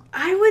doll?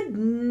 I would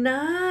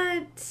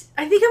not.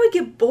 I think I would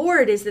get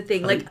bored is the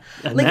thing. Like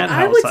in like that I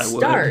house, would I would.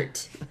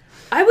 start.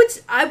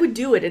 I would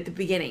do it at the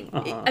beginning.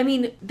 I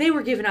mean, they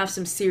were giving off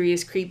some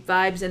serious creep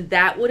vibes, and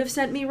that would have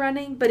sent me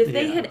running. But if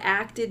they had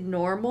acted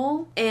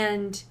normal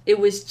and it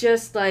was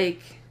just like,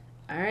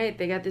 all right,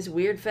 they got this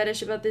weird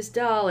fetish about this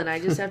doll, and I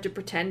just have to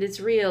pretend it's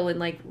real and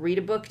like read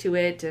a book to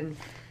it and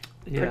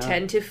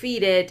pretend to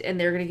feed it, and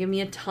they're gonna give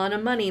me a ton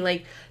of money.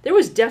 Like, there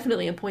was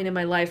definitely a point in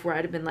my life where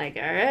I'd have been like,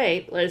 all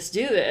right, let's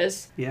do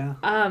this. Yeah.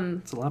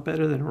 It's a lot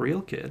better than a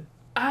real kid.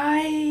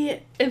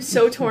 I am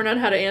so torn on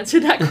how to answer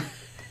that,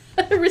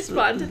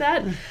 respond to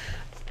that.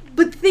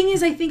 But the thing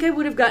is, I think I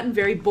would have gotten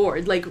very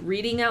bored, like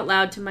reading out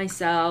loud to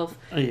myself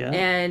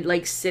and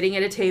like sitting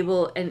at a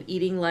table and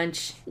eating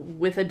lunch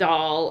with a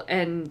doll,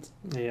 and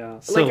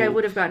I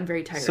would have gotten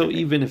very tired. So of it.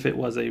 even if it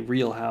was a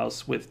real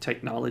house with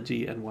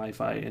technology and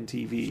Wi-Fi and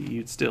TV,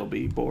 you'd still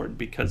be bored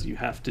because you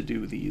have to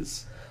do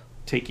these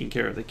taking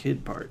care of the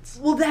kid parts.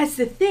 Well, that's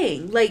the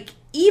thing. Like,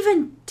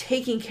 even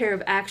taking care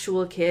of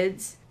actual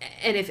kids,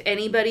 and if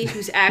anybody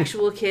whose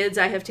actual kids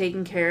I have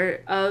taken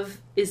care of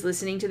is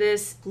listening to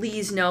this,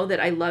 please know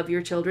that I love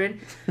your children.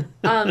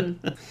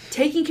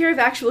 Taking care of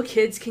actual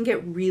kids can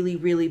get really,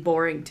 really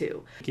boring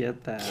too.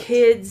 Get that.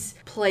 Kids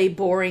play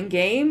boring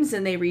games,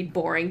 and they read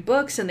boring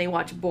books, and they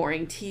watch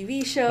boring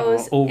TV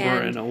shows. Over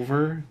and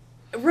over.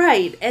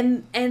 Right,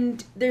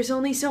 and there's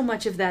only so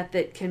much of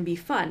that can be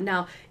fun.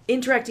 Now,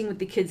 interacting with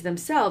the kids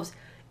themselves,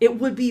 it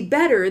would be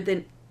better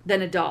than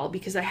a doll,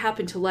 because I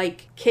happen to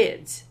like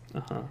kids.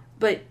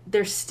 But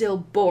they're still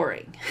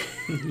boring.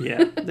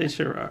 Yeah, they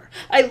sure are.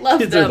 I love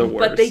kids them, are the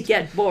but they worst.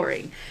 get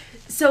boring.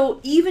 So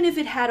even if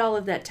it had all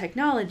of that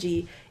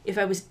technology, if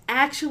I was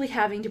actually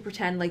having to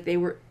pretend like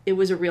it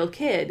was a real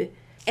kid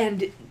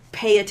and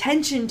pay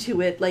attention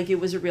to it like it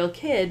was a real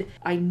kid,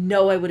 I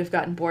know I would have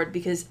gotten bored,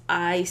 because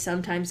I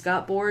sometimes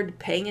got bored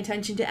paying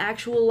attention to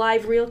actual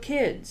live real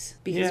kids,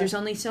 because there's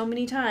only so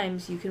many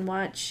times you can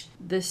watch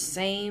the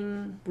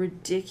same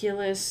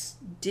ridiculous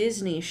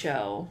Disney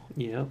show.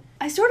 Yep.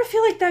 I sort of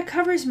feel like that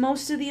covers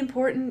most of the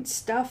important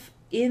stuff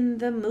in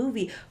the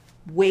movie.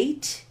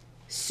 Wait,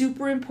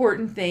 super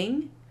important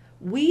thing.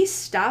 We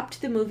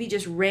stopped the movie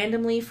just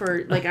randomly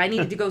for, like, I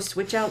needed to go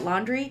switch out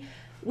laundry.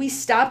 We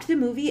stopped the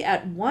movie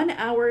at 1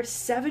 hour,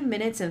 7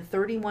 minutes, and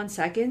 31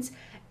 seconds,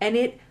 and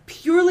it,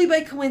 purely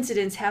by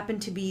coincidence,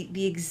 happened to be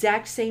the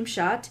exact same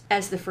shot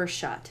as the first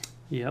shot.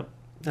 Yep.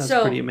 That's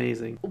So, pretty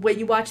amazing. When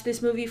you watch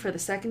this movie for the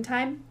second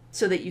time,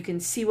 so that you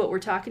can see what we're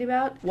talking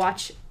about,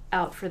 watch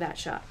out for that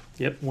shot.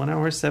 Yep. 1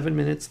 hour, 7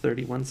 minutes,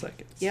 31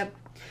 seconds. Yep.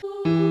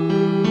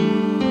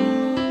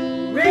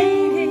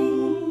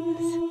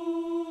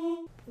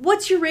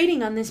 What's your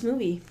rating on this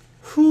movie?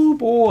 Who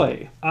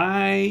boy.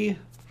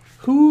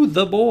 Who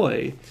the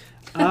boy.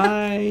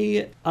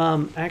 I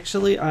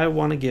actually I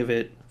want to give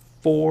it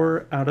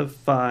 4 out of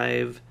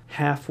 5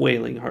 half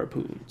whaling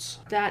harpoons.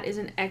 That is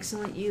an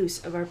excellent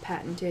use of our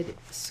patented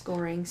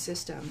scoring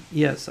system.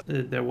 Yes,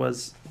 there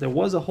was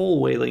a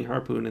whole whaling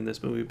harpoon in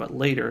this movie, but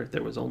later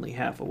there was only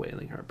half a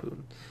whaling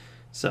harpoon.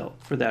 So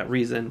for that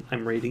reason,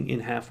 I'm rating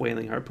in half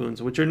whaling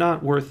harpoons, which are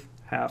not worth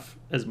half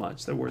as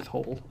much. They're worth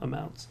whole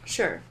amounts.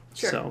 Sure.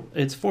 So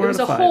it's 4 out of 5.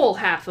 It was a whole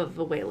half of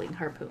a whaling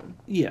harpoon.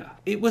 Yeah,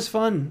 it was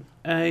fun.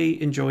 I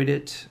enjoyed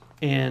it,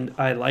 and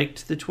I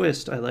liked the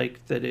twist. I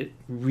liked that it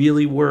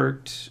really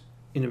worked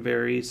in a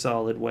very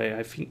solid way.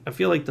 I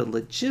feel like the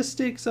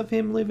logistics of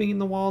him living in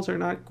the walls are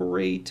not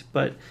great,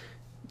 but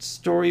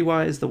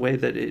story-wise, the way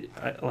that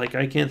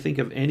I can't think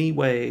of any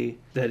way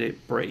that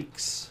it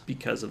breaks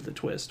because of the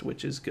twist,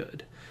 which is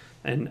good.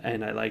 And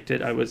I liked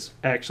it. I was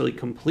actually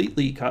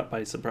completely caught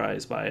by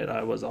surprise by it.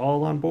 I was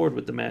all on board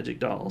with the magic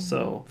doll,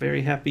 so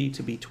very happy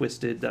to be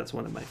twisted. That's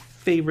one of my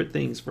favorite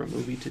things for a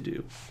movie to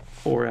do.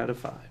 4 out of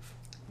 5.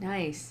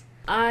 Nice.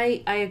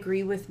 I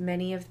agree with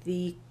many of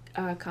the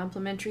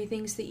complimentary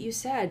things that you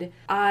said.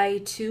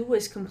 I too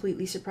was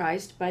completely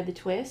surprised by the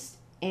twist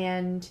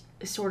and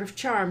sort of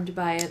charmed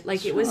by it.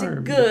 Like, it was a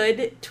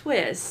good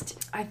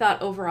twist. I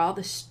thought overall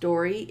the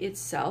story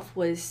itself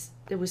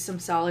there was some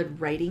solid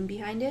writing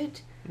behind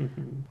it.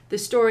 Mm-hmm. The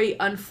story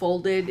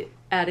unfolded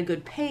at a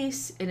good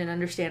pace in an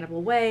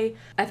understandable way.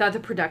 I thought the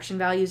production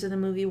values of the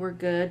movie were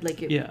good.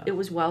 Like, it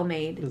was well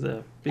made. It was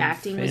a big,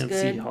 acting was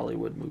fancy good.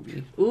 Hollywood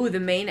movie. Ooh, the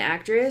main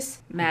actress,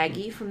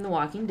 Maggie from The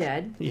Walking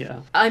Dead.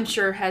 Yeah. I'm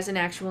sure has an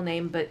actual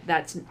name, but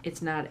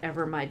it's not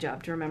ever my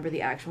job to remember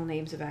the actual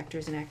names of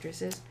actors and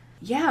actresses.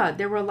 Yeah,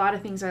 there were a lot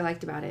of things I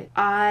liked about it.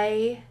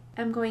 I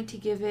am going to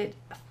give it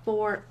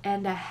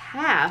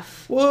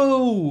 4.5.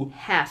 Whoa!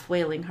 Half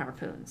whaling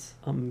harpoons.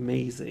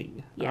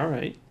 Amazing. Yeah. All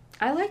right.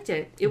 I liked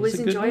it. It was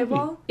a good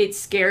enjoyable. movie. It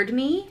scared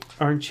me.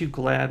 Aren't you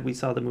glad we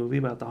saw the movie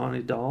about the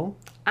haunted doll?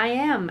 I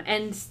am.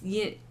 And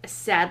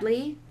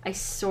sadly, I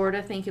sort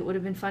of think it would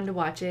have been fun to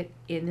watch it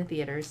in the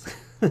theaters.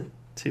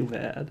 Too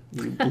bad.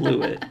 You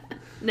blew it.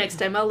 Next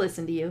time I'll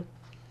listen to you.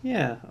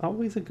 Yeah,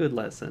 always a good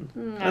lesson.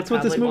 I That's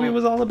what this probably movie won't.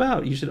 was all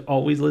about. You should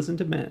always listen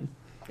to men.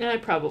 I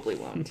probably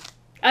won't.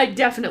 I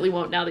definitely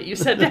won't now that you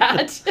said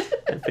that.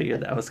 I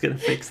figured that was going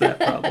to fix that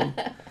problem.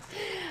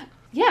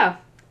 Yeah.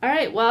 All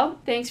right. Well,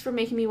 thanks for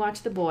making me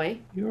watch The Boy.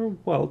 You're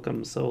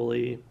welcome,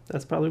 Soli.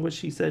 That's probably what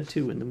she said,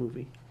 too, in the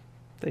movie.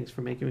 Thanks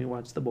for making me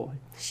watch The Boy.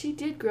 She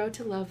did grow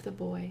to love The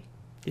Boy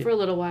Yeah. for a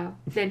little while.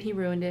 Then he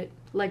ruined it,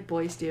 like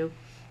boys do.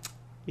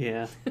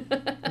 Yeah.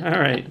 All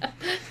right.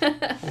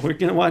 We're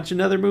going to watch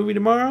another movie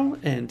tomorrow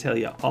and tell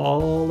you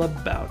all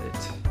about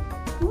it.